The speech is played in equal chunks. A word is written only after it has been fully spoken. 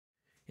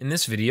In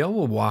this video,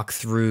 we'll walk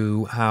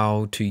through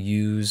how to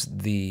use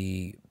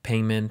the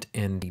payment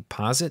and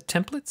deposit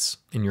templates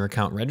in your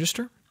account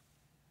register.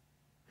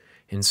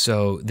 And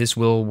so this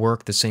will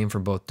work the same for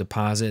both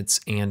deposits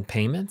and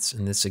payments.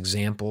 In this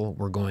example,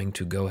 we're going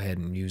to go ahead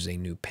and use a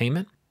new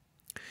payment.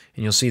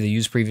 And you'll see the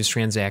use previous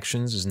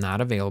transactions is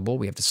not available.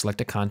 We have to select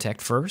a contact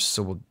first.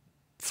 So we'll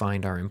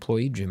find our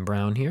employee, Jim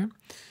Brown here.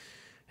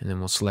 And then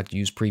we'll select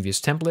use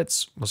previous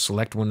templates. We'll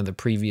select one of the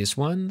previous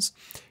ones,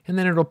 and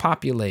then it'll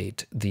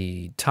populate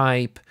the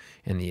type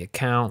and the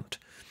account.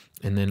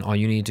 And then all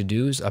you need to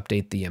do is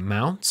update the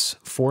amounts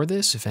for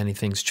this if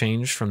anything's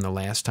changed from the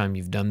last time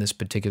you've done this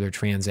particular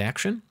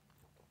transaction.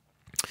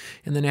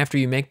 And then after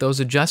you make those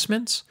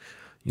adjustments,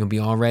 you'll be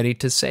all ready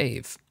to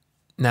save.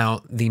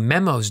 Now, the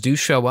memos do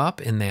show up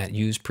in that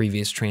use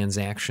previous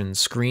transaction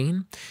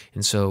screen,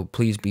 and so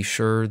please be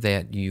sure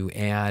that you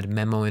add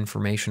memo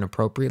information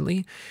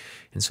appropriately.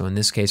 And so in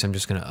this case, I'm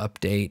just going to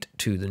update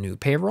to the new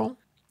payroll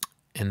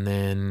and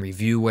then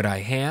review what I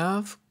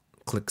have,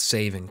 click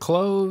Save and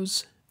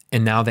Close.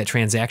 And now that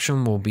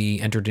transaction will be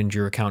entered into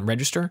your account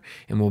register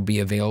and will be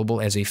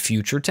available as a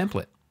future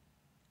template.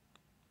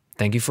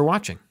 Thank you for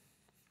watching.